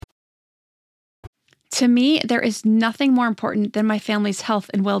To me, there is nothing more important than my family's health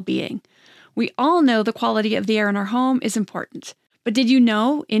and well-being. We all know the quality of the air in our home is important. But did you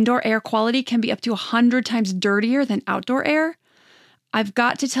know indoor air quality can be up to 100 times dirtier than outdoor air? I've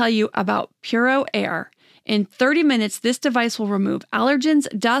got to tell you about Puro Air. In 30 minutes, this device will remove allergens,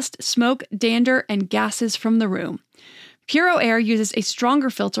 dust, smoke, dander, and gases from the room. Puro Air uses a stronger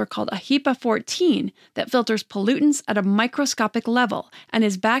filter called a HEPA 14 that filters pollutants at a microscopic level and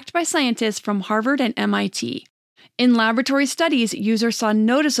is backed by scientists from Harvard and MIT. In laboratory studies, users saw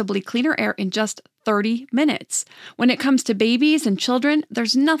noticeably cleaner air in just 30 minutes. When it comes to babies and children,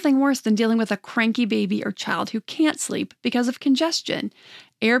 there's nothing worse than dealing with a cranky baby or child who can't sleep because of congestion.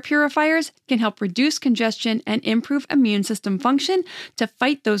 Air purifiers can help reduce congestion and improve immune system function to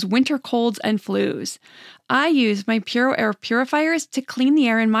fight those winter colds and flus. I use my Puro Air purifiers to clean the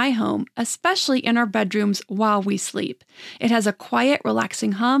air in my home, especially in our bedrooms while we sleep. It has a quiet,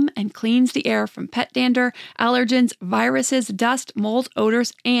 relaxing hum and cleans the air from pet dander, allergens, viruses, dust, mold,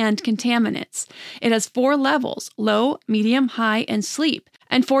 odors, and contaminants. It has 4 levels: low, medium, high, and sleep,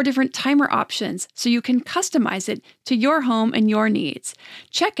 and 4 different timer options, so you can customize it to your home and your needs.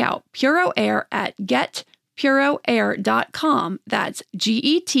 Check out Puro Air at getpuroair.com. That's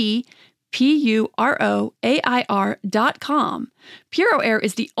GETPUROAIR.com. Puro Air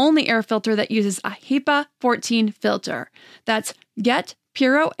is the only air filter that uses a HEPA 14 filter. That's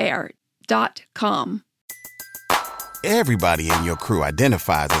getpuroair.com. Everybody in your crew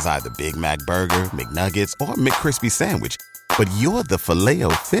identifies as either Big Mac Burger, McNuggets, or McCrispy Sandwich. But you're the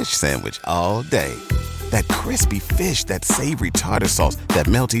Filet-O-Fish Sandwich all day. That crispy fish, that savory tartar sauce, that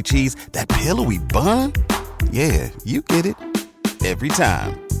melty cheese, that pillowy bun. Yeah, you get it. Every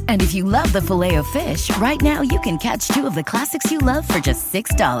time. And if you love the Filet-O-Fish, right now you can catch 2 of the classics you love for just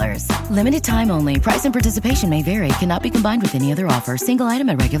 $6. Limited time only. Price and participation may vary. Cannot be combined with any other offer. Single item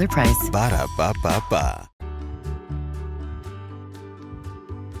at regular price. Ba-da-ba-ba-ba.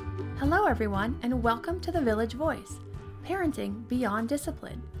 Hello, everyone, and welcome to The Village Voice, Parenting Beyond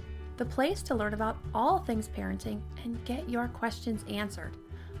Discipline, the place to learn about all things parenting and get your questions answered.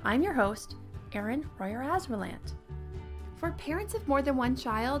 I'm your host, Erin Royer-Asverlant. For parents of more than one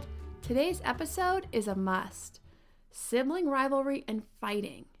child, today's episode is a must. Sibling rivalry and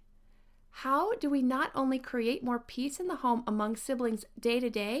fighting. How do we not only create more peace in the home among siblings day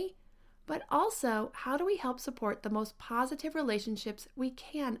to day, but also how do we help support the most positive relationships we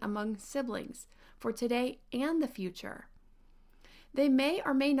can among siblings for today and the future? They may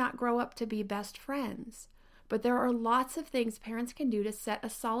or may not grow up to be best friends, but there are lots of things parents can do to set a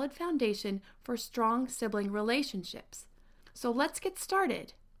solid foundation for strong sibling relationships. So let's get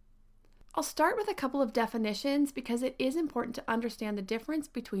started. I'll start with a couple of definitions because it is important to understand the difference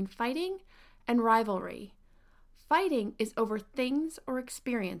between fighting and rivalry. Fighting is over things or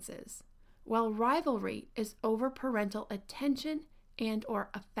experiences, while rivalry is over parental attention and or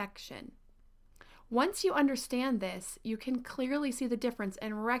affection. Once you understand this, you can clearly see the difference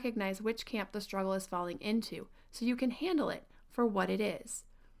and recognize which camp the struggle is falling into, so you can handle it for what it is.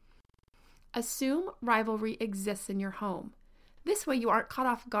 Assume rivalry exists in your home. This way you aren't caught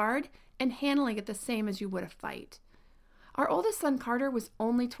off guard and handling it the same as you would a fight. Our oldest son, Carter, was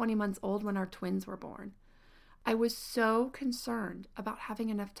only 20 months old when our twins were born. I was so concerned about having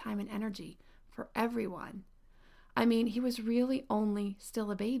enough time and energy for everyone. I mean, he was really only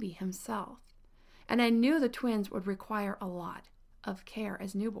still a baby himself. And I knew the twins would require a lot of care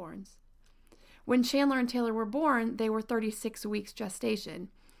as newborns. When Chandler and Taylor were born, they were 36 weeks gestation.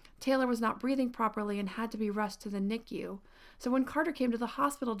 Taylor was not breathing properly and had to be rushed to the NICU. So when Carter came to the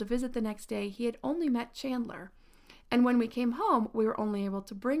hospital to visit the next day, he had only met Chandler. And when we came home, we were only able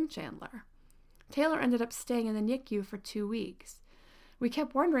to bring Chandler. Taylor ended up staying in the NICU for 2 weeks. We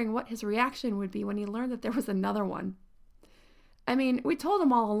kept wondering what his reaction would be when he learned that there was another one. I mean, we told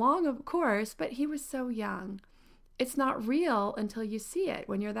him all along, of course, but he was so young. It's not real until you see it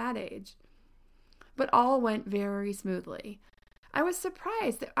when you're that age. But all went very smoothly. I was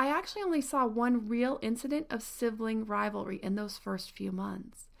surprised that I actually only saw one real incident of sibling rivalry in those first few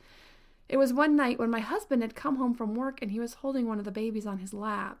months. It was one night when my husband had come home from work and he was holding one of the babies on his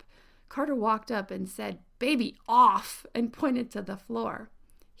lap. Carter walked up and said, "Baby off," and pointed to the floor.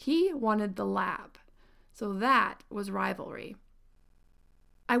 He wanted the lap. So that was rivalry.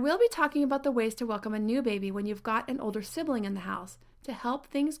 I will be talking about the ways to welcome a new baby when you've got an older sibling in the house to help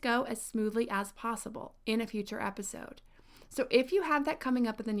things go as smoothly as possible in a future episode. So if you have that coming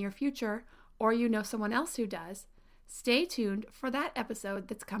up in the near future, or you know someone else who does, stay tuned for that episode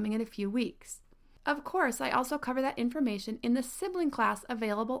that's coming in a few weeks. Of course, I also cover that information in the sibling class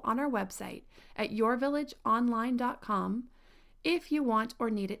available on our website at yourvillageonline.com if you want or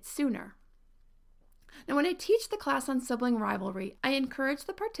need it sooner. Now, when I teach the class on sibling rivalry, I encourage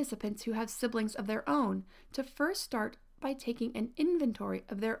the participants who have siblings of their own to first start by taking an inventory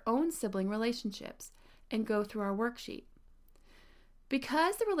of their own sibling relationships and go through our worksheet.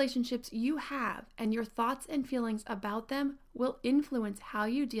 Because the relationships you have and your thoughts and feelings about them will influence how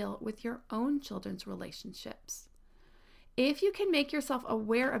you deal with your own children's relationships. If you can make yourself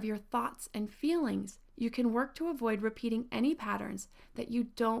aware of your thoughts and feelings, you can work to avoid repeating any patterns that you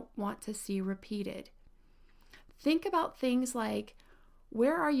don't want to see repeated. Think about things like,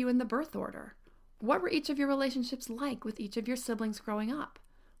 where are you in the birth order? What were each of your relationships like with each of your siblings growing up?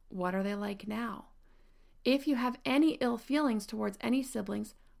 What are they like now? If you have any ill feelings towards any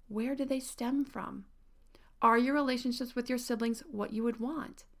siblings, where do they stem from? Are your relationships with your siblings what you would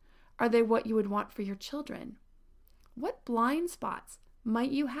want? Are they what you would want for your children? What blind spots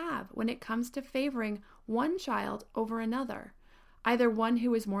might you have when it comes to favoring one child over another, either one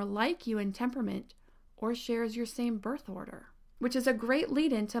who is more like you in temperament or shares your same birth order? Which is a great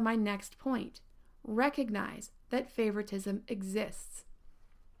lead-in to my next point. Recognize that favoritism exists.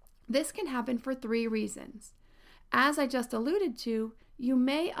 This can happen for 3 reasons. As I just alluded to, you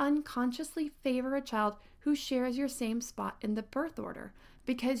may unconsciously favor a child who shares your same spot in the birth order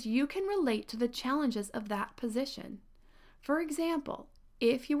because you can relate to the challenges of that position. For example,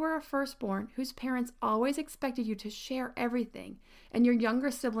 if you were a firstborn whose parents always expected you to share everything and your younger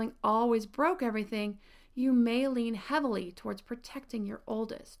sibling always broke everything, you may lean heavily towards protecting your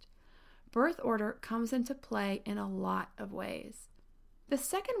oldest. Birth order comes into play in a lot of ways. The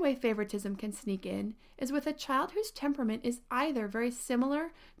second way favoritism can sneak in is with a child whose temperament is either very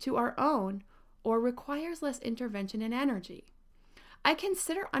similar to our own or requires less intervention and energy. I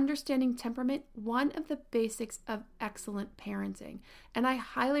consider understanding temperament one of the basics of excellent parenting, and I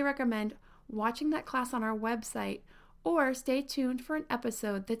highly recommend watching that class on our website or stay tuned for an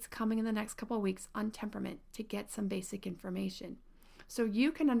episode that's coming in the next couple of weeks on temperament to get some basic information so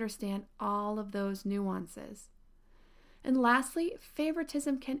you can understand all of those nuances. And lastly,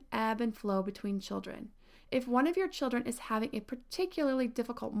 favoritism can ebb and flow between children. If one of your children is having a particularly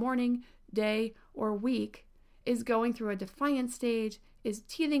difficult morning, day, or week, is going through a defiant stage, is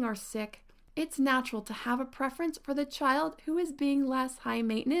teething or sick, it's natural to have a preference for the child who is being less high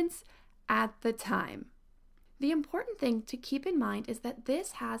maintenance at the time. The important thing to keep in mind is that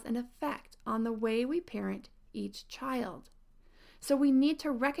this has an effect on the way we parent each child. So we need to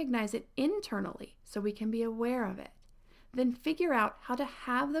recognize it internally so we can be aware of it. Then figure out how to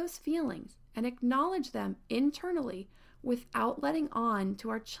have those feelings and acknowledge them internally without letting on to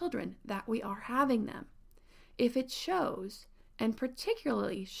our children that we are having them. If it shows, and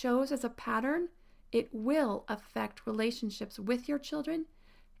particularly shows as a pattern, it will affect relationships with your children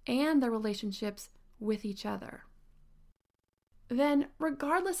and their relationships with each other. Then,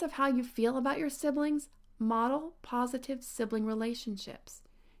 regardless of how you feel about your siblings, model positive sibling relationships.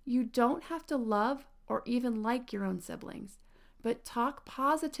 You don't have to love or even like your own siblings, but talk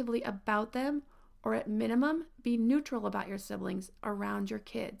positively about them, or at minimum, be neutral about your siblings around your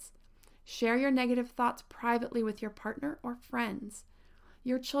kids. Share your negative thoughts privately with your partner or friends.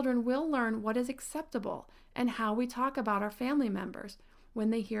 Your children will learn what is acceptable and how we talk about our family members when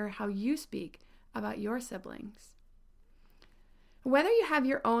they hear how you speak about your siblings. Whether you have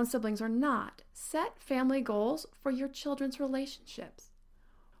your own siblings or not, set family goals for your children's relationships.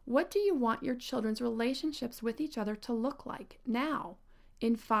 What do you want your children's relationships with each other to look like now?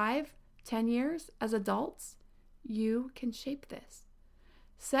 In 5, 10 years as adults? You can shape this.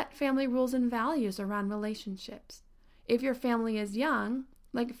 Set family rules and values around relationships. If your family is young,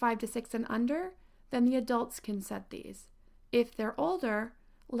 like 5 to 6 and under, then the adults can set these. If they're older,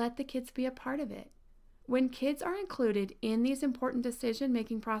 let the kids be a part of it. When kids are included in these important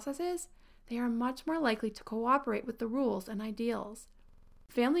decision-making processes, they are much more likely to cooperate with the rules and ideals.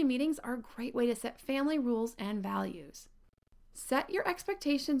 Family meetings are a great way to set family rules and values. Set your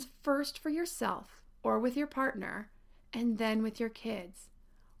expectations first for yourself or with your partner, and then with your kids.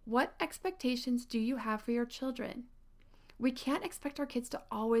 What expectations do you have for your children? We can't expect our kids to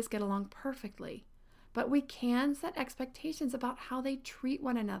always get along perfectly, but we can set expectations about how they treat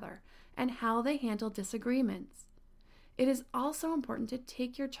one another and how they handle disagreements. It is also important to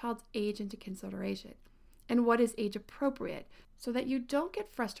take your child's age into consideration and what is age appropriate so that you don't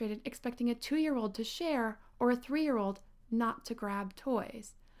get frustrated expecting a 2-year-old to share or a 3-year-old not to grab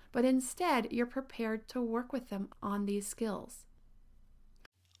toys, but instead you're prepared to work with them on these skills.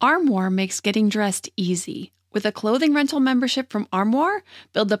 Armoire makes getting dressed easy. With a clothing rental membership from Armoire,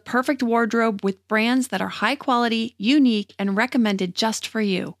 build the perfect wardrobe with brands that are high quality, unique, and recommended just for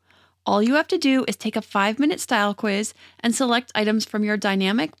you. All you have to do is take a 5-minute style quiz and select items from your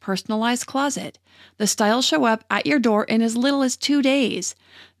dynamic, personalized closet. The styles show up at your door in as little as 2 days.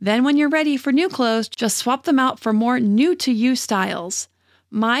 Then when you're ready for new clothes, just swap them out for more new-to-you styles.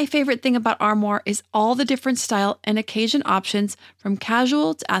 My favorite thing about Armoire is all the different style and occasion options, from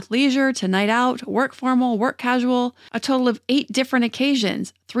casual to athleisure to night out, work formal, work casual, a total of 8 different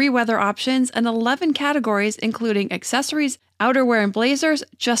occasions, 3 weather options, and 11 categories including accessories, outerwear, and blazers,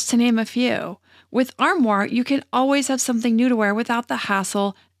 just to name a few. With Armoire, you can always have something new to wear without the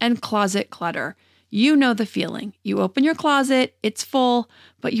hassle and closet clutter. You know the feeling. You open your closet, it's full,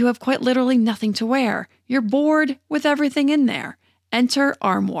 but you have quite literally nothing to wear. You're bored with everything in there. Enter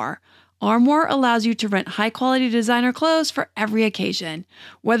Armoire. Armoire allows you to rent high-quality designer clothes for every occasion.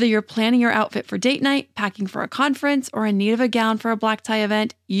 Whether you're planning your outfit for date night, packing for a conference, or in need of a gown for a black tie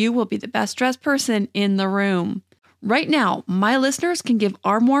event, you will be the best-dressed person in the room. Right now, my listeners can give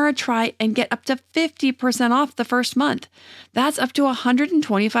Armoire a try and get up to 50% off the first month. That's up to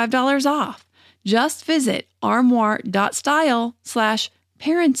 $125 off. Just visit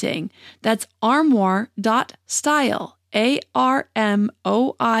armoire.style/parenting. That's armoire.style.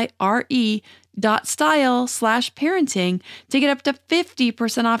 ARMOIRE.style/parenting to get up to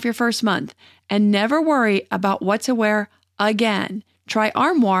 50% off your first month and never worry about what to wear again. Try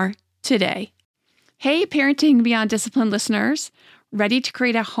Armoire today. Hey, Parenting Beyond Discipline listeners. Ready to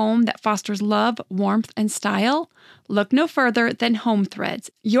create a home that fosters love, warmth, and style? Look no further than Home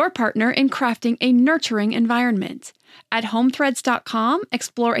Threads, your partner in crafting a nurturing environment. At homethreads.com,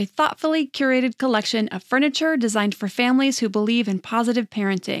 explore a thoughtfully curated collection of furniture designed for families who believe in positive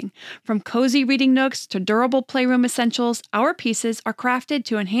parenting. From cozy reading nooks to durable playroom essentials, our pieces are crafted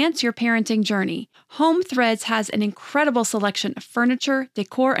to enhance your parenting journey. Home Threads has an incredible selection of furniture,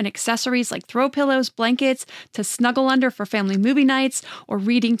 decor, and accessories like throw pillows, blankets, to snuggle under for family movie nights or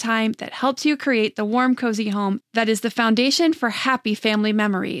reading time that helps you create the warm, cozy home that is the foundation for happy family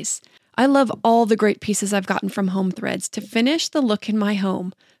memories. I love all the great pieces I've gotten from Home Threads to finish the look in my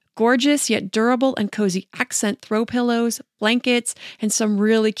home. Gorgeous yet durable and cozy accent throw pillows, blankets, and some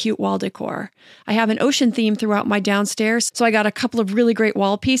really cute wall decor. I have an ocean theme throughout my downstairs, so I got a couple of really great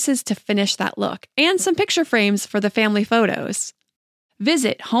wall pieces to finish that look, and some picture frames for the family photos.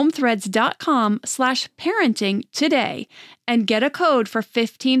 Visit homethreads.com/parenting today and get a code for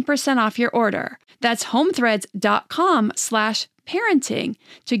 15% off your order. That's homethreads.com/parenting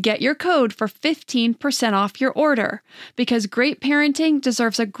to get your code for 15% off your order, because great parenting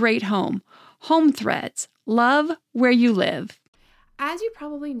deserves a great home. Home Threads. Love where you live. As you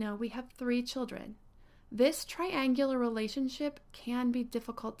probably know, we have 3 children. This triangular relationship can be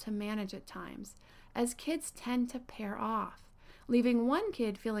difficult to manage at times, as kids tend to pair off, leaving one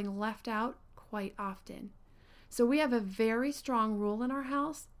kid feeling left out quite often. So we have a very strong rule in our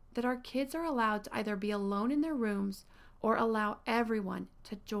house that our kids are allowed to either be alone in their rooms or allow everyone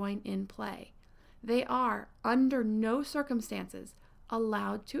to join in play. They are, under no circumstances,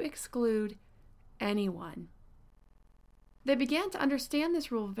 allowed to exclude anyone. They began to understand this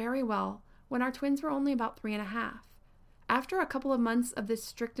rule very well when our twins were only about 3.5. After a couple of months of this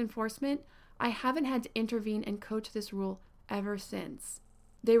strict enforcement, I haven't had to intervene and coach this rule ever since.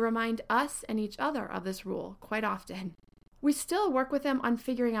 They remind us and each other of this rule quite often. We still work with them on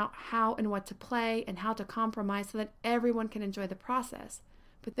figuring out how and what to play and how to compromise so that everyone can enjoy the process.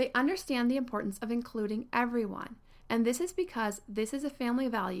 But they understand the importance of including everyone. And this is because this is a family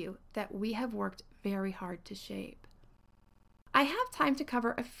value that we have worked very hard to shape. I have time to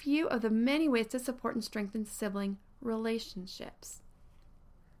cover a few of the many ways to support and strengthen sibling relationships.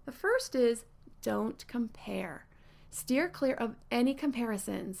 The first is don't compare. Steer clear of any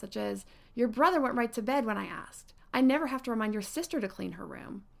comparisons, such as, your brother went right to bed when I asked. I never have to remind your sister to clean her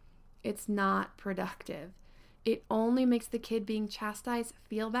room. It's not productive. It only makes the kid being chastised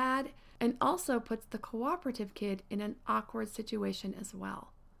feel bad and also puts the cooperative kid in an awkward situation as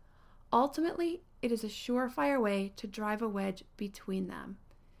well. Ultimately, it is a surefire way to drive a wedge between them.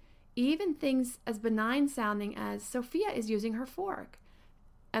 Even things as benign sounding as Sophia is using her fork,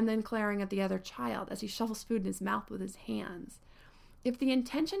 and then glaring at the other child as he shovels food in his mouth with his hands. If the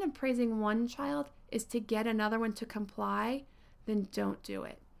intention of praising one child is to get another one to comply, then don't do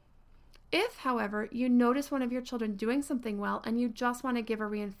it. If, however, you notice one of your children doing something well and you just want to give a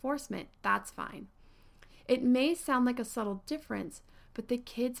reinforcement, that's fine. It may sound like a subtle difference, but the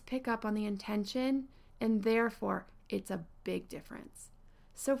kids pick up on the intention, and therefore it's a big difference.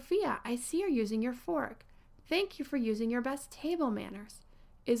 Sophia, I see you're using your fork. Thank you for using your best table manners.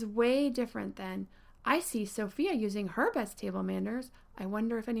 Is way different than, I see Sophia using her best table manners. I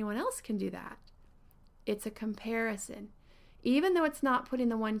wonder if anyone else can do that. It's a comparison. Even though it's not putting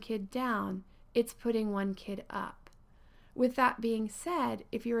the one kid down, it's putting one kid up. With that being said,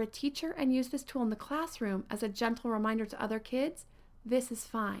 if you're a teacher and use this tool in the classroom as a gentle reminder to other kids, this is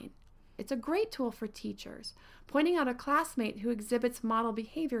fine. It's a great tool for teachers. Pointing out a classmate who exhibits model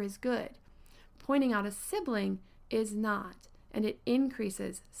behavior is good. Pointing out a sibling is not, and it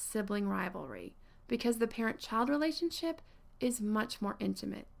increases sibling rivalry because the parent-child relationship is much more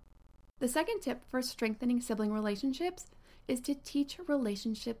intimate. The second tip for strengthening sibling relationships is to teach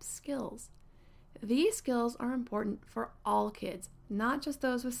relationship skills. These skills are important for all kids, not just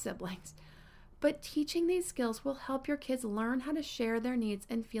those with siblings. But teaching these skills will help your kids learn how to share their needs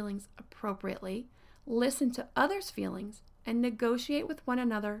and feelings appropriately, listen to others' feelings, and negotiate with one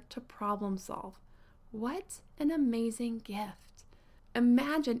another to problem solve. What an amazing gift!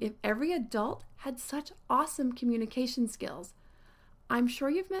 Imagine if every adult had such awesome communication skills. I'm sure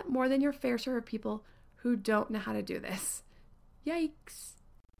you've met more than your fair share of people who don't know how to do this. Yikes!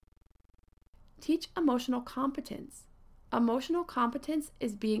 Teach emotional competence. Emotional competence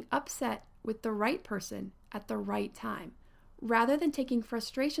is being upset with the right person at the right time, rather than taking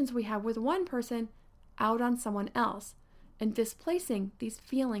frustrations we have with one person out on someone else and displacing these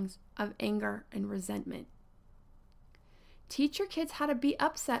feelings of anger and resentment. Teach your kids how to be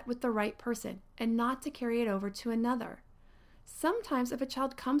upset with the right person and not to carry it over to another. Sometimes if a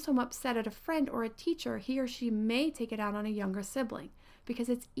child comes home upset at a friend or a teacher, he or she may take it out on a younger sibling because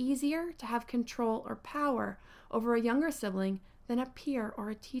it's easier to have control or power over a younger sibling than a peer or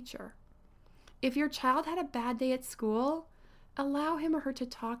a teacher. If your child had a bad day at school, allow him or her to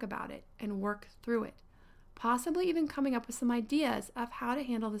talk about it and work through it, possibly even coming up with some ideas of how to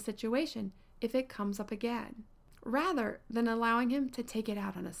handle the situation if it comes up again, rather than allowing him to take it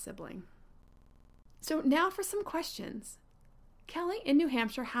out on a sibling. So now for some questions. Kelly in New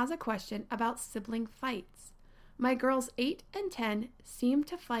Hampshire has a question about sibling fights. My girls 8 and 10 seem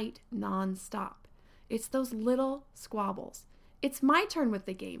to fight non-stop. It's those little squabbles. It's my turn with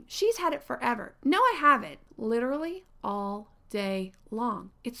the game. She's had it forever. No, I haven't. Literally all day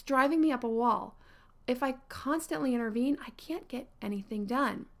long. It's driving me up a wall. If I constantly intervene, I can't get anything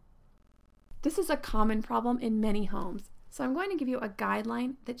done. This is a common problem in many homes, so I'm going to give you a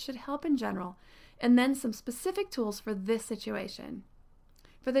guideline that should help in general, and then some specific tools for this situation.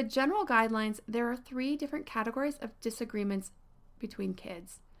 For the general guidelines, there are 3 different categories of disagreements between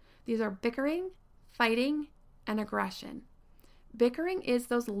kids. These are bickering, fighting, and aggression. Bickering is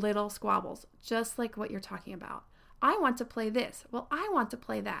those little squabbles, just like what you're talking about. I want to play this. Well, I want to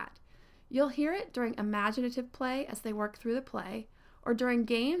play that. You'll hear it during imaginative play as they work through the play, or during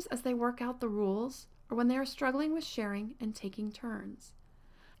games as they work out the rules, or when they are struggling with sharing and taking turns.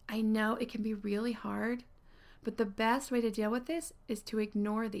 I know it can be really hard, but the best way to deal with this is to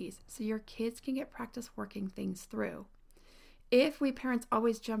ignore these so your kids can get practice working things through. If we parents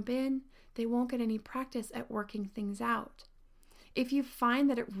always jump in, they won't get any practice at working things out. If you find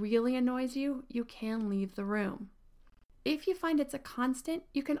that it really annoys you, you can leave the room. If you find it's a constant,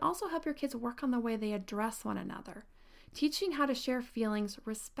 you can also help your kids work on the way they address one another, teaching how to share feelings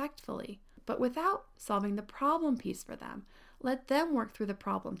respectfully, but without solving the problem piece for them. Let them work through the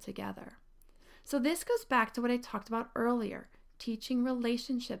problem together. So this goes back to what I talked about earlier, teaching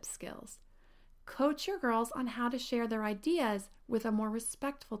relationship skills. Coach your girls on how to share their ideas with a more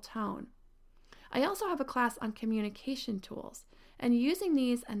respectful tone. I also have a class on communication tools, and using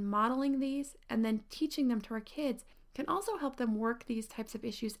these and modeling these and then teaching them to our kids can also help them work these types of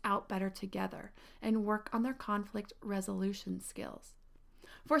issues out better together and work on their conflict resolution skills.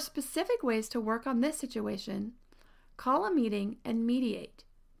 For specific ways to work on this situation, call a meeting and mediate,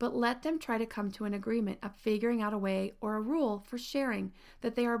 but let them try to come to an agreement of figuring out a way or a rule for sharing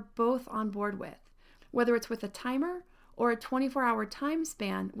that they are both on board with, whether it's with a timer or a 24-hour time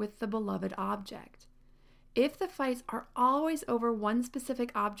span with the beloved object. If the fights are always over one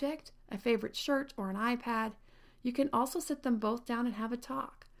specific object, a favorite shirt or an iPad, you can also sit them both down and have a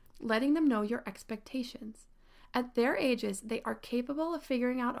talk, letting them know your expectations. At their ages, they are capable of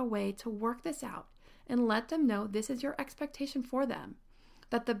figuring out a way to work this out, and let them know this is your expectation for them,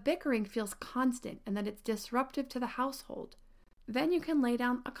 that the bickering feels constant and that it's disruptive to the household. Then you can lay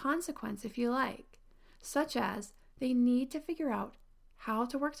down a consequence if you like, such as they need to figure out how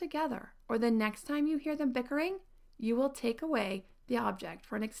to work together, or the next time you hear them bickering, you will take away the object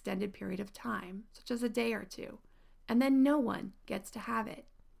for an extended period of time, such as a day or 2, and then no one gets to have it.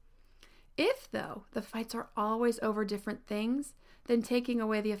 If, though, the fights are always over different things, then taking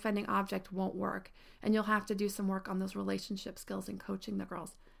away the offending object won't work, and you'll have to do some work on those relationship skills and coaching the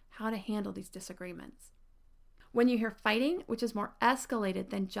girls how to handle these disagreements. When you hear fighting, which is more escalated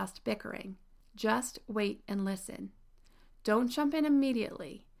than just bickering, just wait and listen. Don't jump in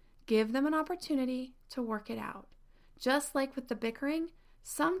immediately. Give them an opportunity to work it out. Just like with the bickering,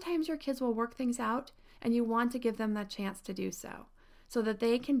 sometimes your kids will work things out and you want to give them that chance to do so that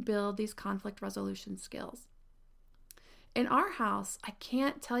they can build these conflict resolution skills. In our house, I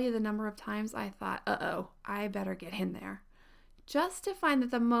can't tell you the number of times I thought, I better get in there. Just to find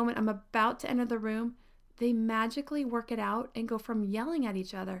that the moment I'm about to enter the room, they magically work it out and go from yelling at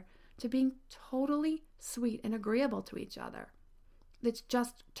each other to being totally sweet and agreeable to each other. It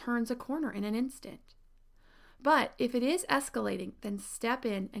just turns a corner in an instant. But if it is escalating, then step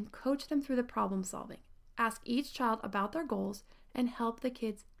in and coach them through the problem solving. Ask each child about their goals and help the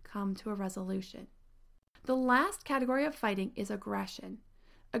kids come to a resolution. The last category of fighting is aggression.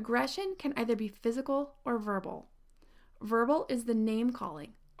 Aggression can either be physical or verbal. Verbal is the name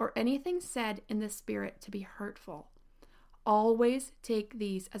calling or anything said in the spirit to be hurtful. Always take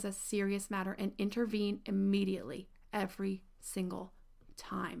these as a serious matter and intervene immediately every single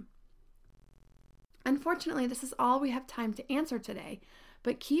time. Unfortunately, this is all we have time to answer today,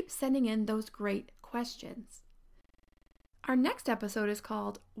 but keep sending in those great questions. Our next episode is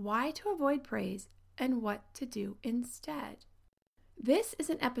called Why to Avoid Praise and What to Do Instead. This is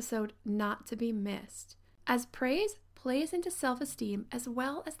an episode not to be missed, as praise plays into self-esteem as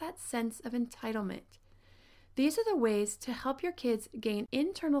well as that sense of entitlement. These are the ways to help your kids gain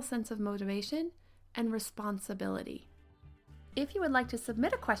internal sense of motivation and responsibility. If you would like to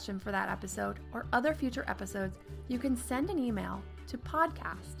submit a question for that episode or other future episodes, you can send an email to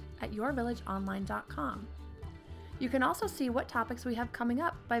podcast@yourvillageonline.com. You can also see what topics we have coming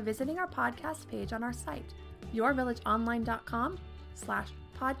up by visiting our podcast page on our site,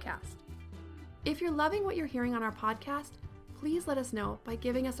 yourvillageonline.com/podcast. If you're loving what you're hearing on our podcast, please let us know by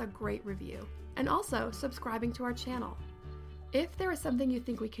giving us a great review and also subscribing to our channel. If there is something you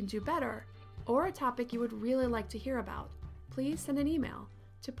think we can do better or a topic you would really like to hear about, please send an email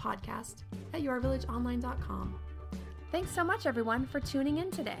to podcast@yourvillageonline.com. Thanks so much, everyone, for tuning in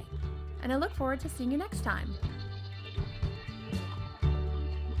today, and I look forward to seeing you next time.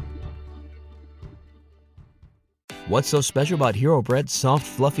 What's so special about Hero Bread's soft,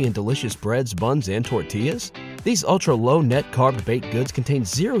 fluffy, and delicious breads, buns, and tortillas? These ultra-low net-carb baked goods contain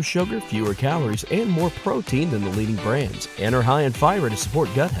zero sugar, fewer calories, and more protein than the leading brands, and are high in fiber to support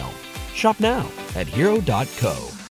gut health. Shop now at hero.co.